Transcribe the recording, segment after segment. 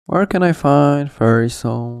Where can I find fairy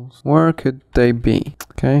souls? Where could they be?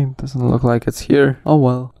 Okay, doesn't look like it's here. Oh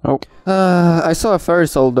well. Oh. I saw a fairy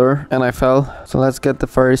soul there and I fell. So let's get the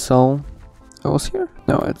fairy soul. It was here?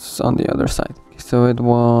 No, it's on the other side. So it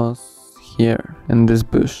was here in this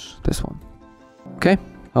bush. This one. Okay.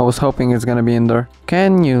 I was hoping it's gonna be in there.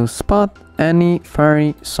 Can you spot any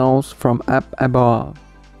fairy souls from up above?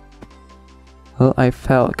 Well, I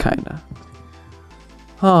fell kinda.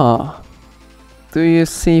 Ah. Do you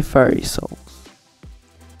see fairy souls?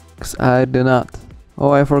 Because I do not.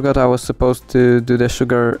 Oh, I forgot I was supposed to do the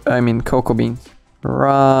cocoa beans.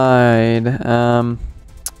 Right.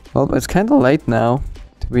 Well, it's kind of late now,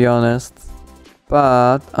 to be honest.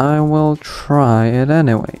 But I will try it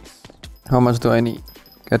anyways. How much do I need?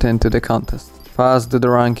 Get into the contest. Fast, do the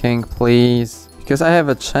ranking, please. Because I have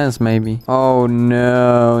a chance, maybe. Oh,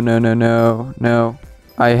 no, no, no, no, no.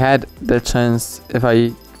 I had the chance if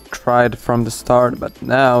I tried from the start, but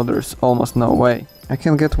now there's almost no way. I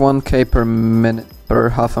can get 1k per minute, per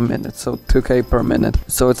half a minute, so 2k per minute.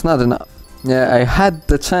 So it's not enough. Yeah, I had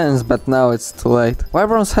the chance, but now it's too late.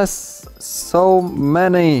 Wyverns has so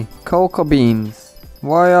many cocoa beans.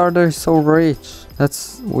 Why are they so rich?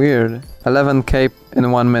 That's weird. 11k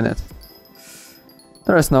in 1 minute.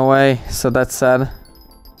 There is no way, so that's sad.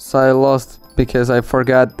 So I lost because I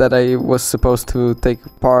forgot that I was supposed to take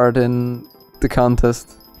part in the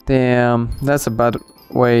contest. Damn, that's a bad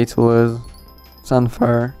way to lose. It's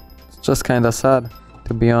unfair. It's just kinda sad,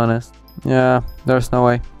 to be honest. Yeah, there's no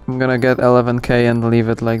way. I'm gonna get 11k and leave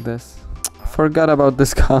it like this. Forgot about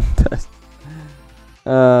this contest.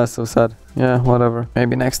 So sad. Yeah, whatever.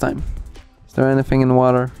 Maybe next time. Is there anything in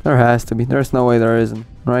water? There has to be. There's no way there isn't,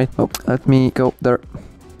 right? Oh, let me go there.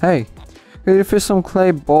 Hey! Could you fish some clay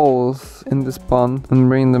balls in this pond and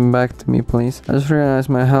bring them back to me, please? I just realized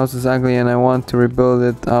my house is ugly and I want to rebuild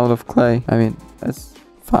it out of clay. I mean, that's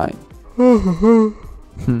fine.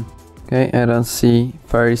 Okay, I don't see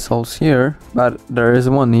fairy souls here, but there is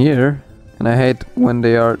one here. And I hate when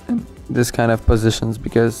they are in this kind of positions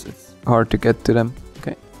because it's hard to get to them.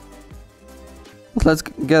 Okay. But let's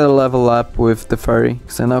get a level up with the fairy,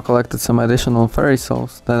 because I now collected some additional fairy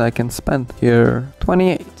souls that I can spend here.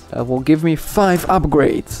 28. That will give me 5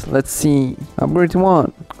 upgrades. Let's see. Upgrade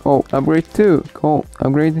 1. Cool. Upgrade 2. Cool.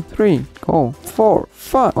 Upgrade 3. Cool. 4.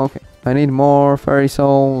 5. Okay. I need more fairy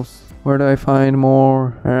souls. Where do I find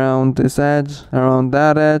more? Around this edge? Around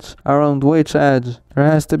that edge? Around which edge? There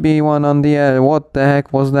has to be one on the edge. What the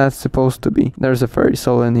heck was that supposed to be? There's a fairy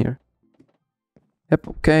soul in here. Yep,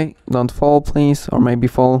 okay. Don't fall, please. Or maybe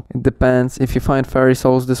fall. It depends. If you find fairy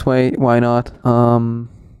souls this way, why not?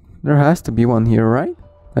 There has to be one here, right?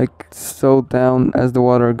 Like, so down as the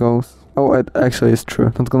water goes. Oh, it actually is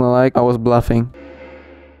true. Not gonna lie, I was bluffing.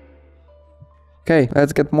 Okay,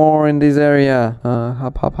 let's get more in this area.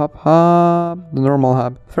 Hop, hop, hop, hop. The normal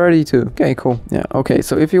hub. 32. Okay, cool. Yeah, okay.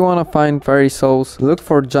 So if you wanna find fairy souls, look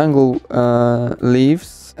for jungle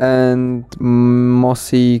leaves and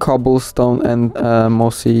mossy cobblestone and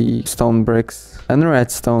mossy stone bricks. And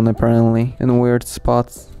redstone, apparently, in weird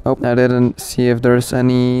spots. Oh, I didn't see if there's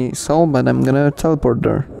any soul, but I'm gonna teleport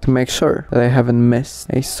there to make sure that I haven't missed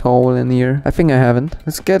a soul in here. I think I haven't.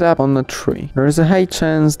 Let's get up on the tree. There's a high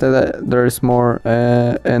chance that there's more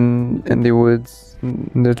in the woods,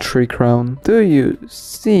 in the tree crown. Do you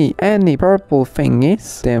see any purple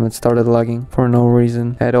thingies? Damn, it started lagging for no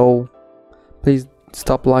reason at all. Please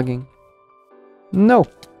stop lagging. No.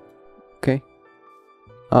 Okay.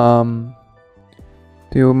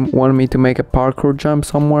 Do you want me to make a parkour jump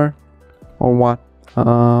somewhere? Or what?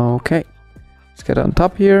 Okay. Let's get on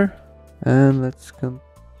top here. And let's go.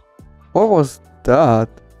 What was that?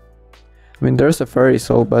 I mean, there's a fairy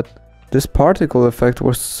soul, but this particle effect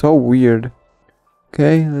was so weird.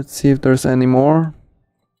 Okay, let's see if there's any more.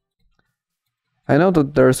 I know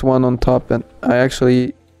that there's one on top, and I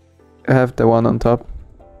actually have the one on top.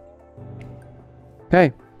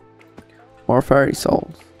 Okay. More fairy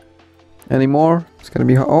souls. Any more? It's gonna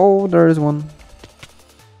be oh, there is one.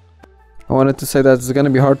 I wanted to say that it's gonna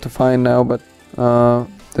be hard to find now, but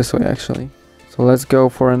this way actually. So let's go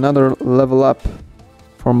for another level up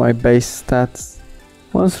for my base stats.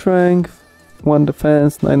 1 strength, 1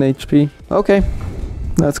 defense, 9 HP. Okay,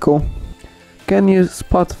 that's cool. Can you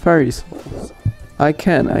spot fairy souls? I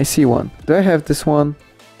can, I see one. Do I have this one?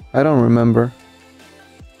 I don't remember.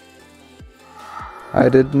 I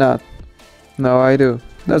did not. No, I do.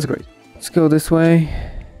 That's great. Let's go this way.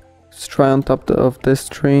 Let's try on top of this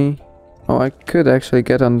tree. Oh, I could actually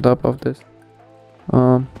get on top of this.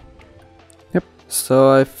 Yep.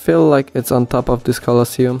 So I feel like it's on top of this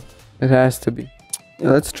Colosseum. It has to be.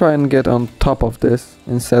 Let's try and get on top of this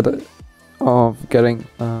instead of getting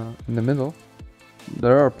in the middle.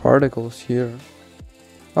 There are particles here.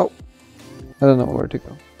 Oh, I don't know where to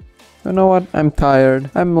go. You know what? I'm tired.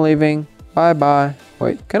 I'm leaving. Bye bye.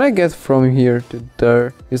 Wait, can I get from here to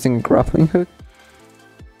there using a grappling hook?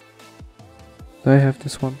 Do I have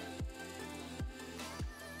this one?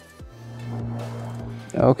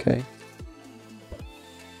 Okay.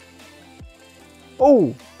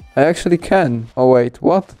 Oh! I actually can. Oh wait,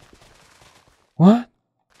 what? What?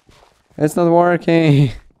 It's not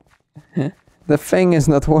working. The thing is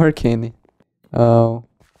not working. Oh.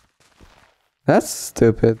 That's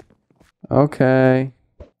stupid. Okay.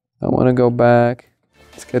 I wanna go back.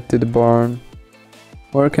 Let's get to the barn.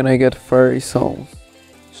 Where can I get fairy souls?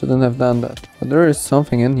 Shouldn't have done that. But there is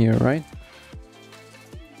something in here, right?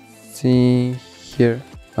 See here.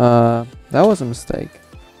 That was a mistake.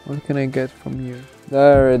 What can I get from here?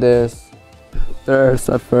 There it is. There's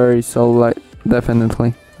a fairy soul light.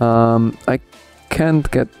 Definitely. I can't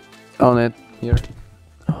get on it here.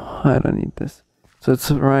 Oh, I don't need this. So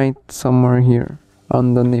it's right somewhere here.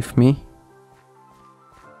 Underneath me.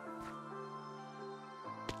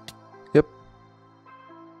 Yep.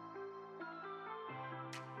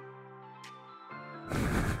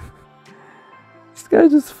 This guy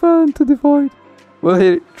just fell into the void. Will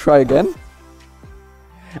he try again?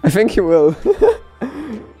 I think he will.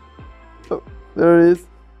 Oh, there it is.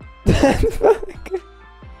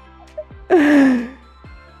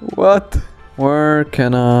 What? Where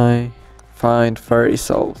can I find fairy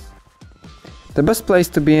souls? The best place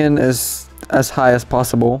to be in is as high as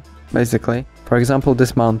possible, basically. For example,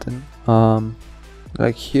 this mountain.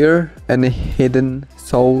 Like here, any hidden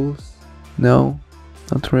souls? No,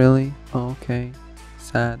 not really. Oh, okay,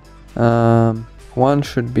 sad. One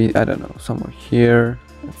should be, I don't know, somewhere here.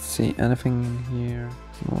 Let's see, anything in here?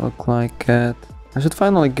 Doesn't look like it. I should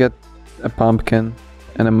finally get a pumpkin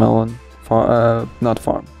and a melon. Not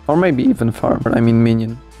farm. Or maybe even farm, but I mean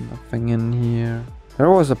minion. Nothing in here. There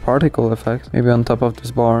was a particle effect, maybe on top of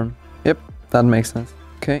this barn. Yep, that makes sense.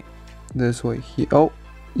 Okay, this way here. Oh,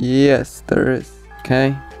 yes, there is.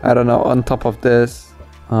 Okay, I don't know, on top of this.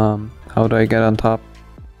 How do I get on top?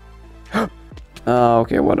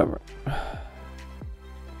 Okay, whatever.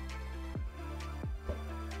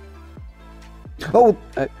 Oh,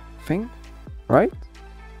 I think, right?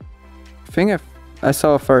 I think I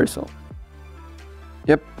saw a fairy soul.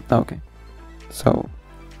 Yep, okay. So.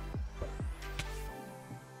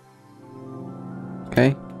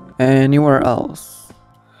 Okay, anywhere else?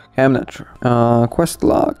 Okay, I'm not sure. Quest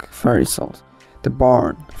log, fairy souls. The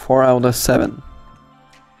barn, 4 out of 7.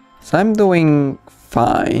 So I'm doing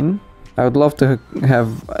fine. I would love to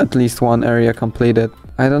have at least one area completed.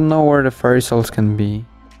 I don't know where the fairy souls can be.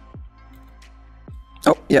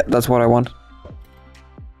 Oh, yeah, that's what I want.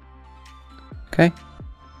 Okay.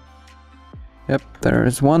 Yep, there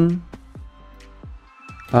is one.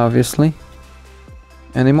 Obviously.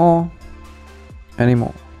 Any more? Any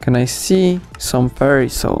more? Can I see some fairy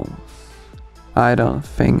souls? I don't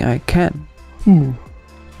think I can.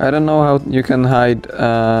 I don't know how you can hide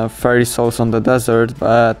fairy souls on the desert,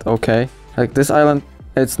 but okay. Like this island,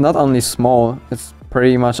 it's not only small, it's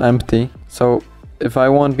pretty much empty. So if I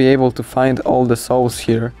won't be able to find all the souls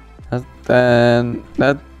here, then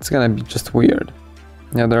that's gonna be just weird.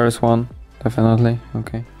 Yeah, there is one, definitely.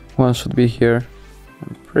 Okay, one should be here.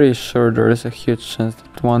 I'm pretty sure there is a huge chance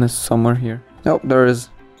that one is somewhere here. Oh, there is.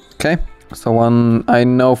 Okay, so one I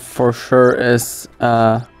know for sure is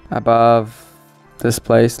above this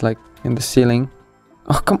place, like in the ceiling.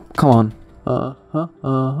 Oh, come on.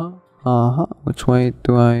 Which way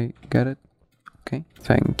do I get it? Okay,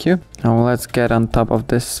 thank you. Now let's get on top of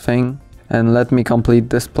this thing and let me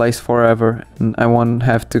complete this place forever. And I won't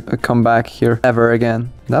have to come back here ever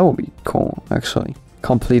again. That would be cool, actually.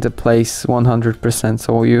 Complete a place 100%,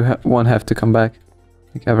 so you won't have to come back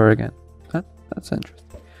like ever again. That's interesting.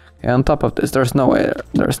 Okay, on top of this, there's no way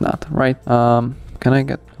there's not, right? Can I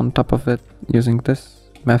get on top of it using this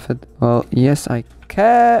method? Well, yes, I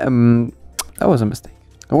can. That was a mistake.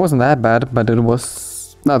 It wasn't that bad, but it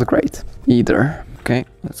was not great either. Okay,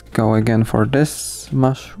 let's go again for this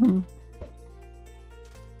mushroom.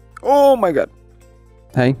 Oh my god.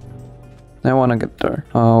 Hey, I wanna get there.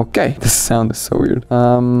 Okay, this sound is so weird.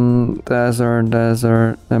 Desert,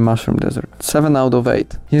 the mushroom desert. 7 out of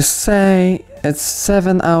 8. You say it's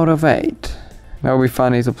 7 out of 8. That would be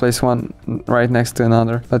funny to place one right next to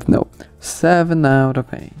another, but no. 7 out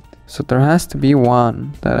of 8. So there has to be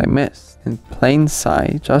one that I missed in plain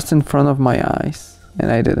sight, just in front of my eyes,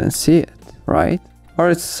 and I didn't see it, right? Or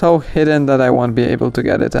it's so hidden that I won't be able to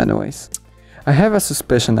get it anyways. I have a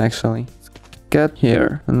suspicion actually. Get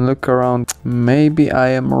here and look around. Maybe I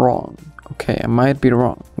am wrong. Okay, I might be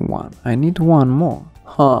wrong. One. I need one more.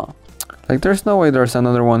 Huh. Like, there's no way there's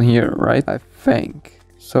another one here, right? I think.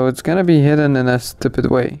 So it's gonna be hidden in a stupid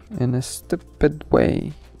way. In a stupid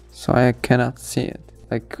way. So I cannot see it.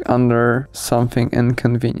 Like, under something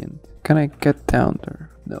inconvenient. Can I get down there?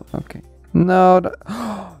 No. Okay. No.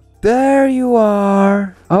 There you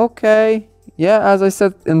are. Okay. Yeah, as I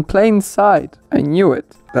said, in plain sight. I knew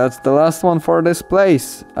it. That's the last one for this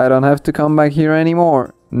place. I don't have to come back here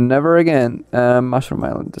anymore. Never again. Mushroom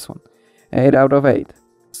Island, this one. 8 out of 8.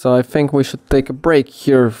 So I think we should take a break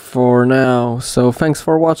here for now. So thanks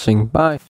for watching. Bye.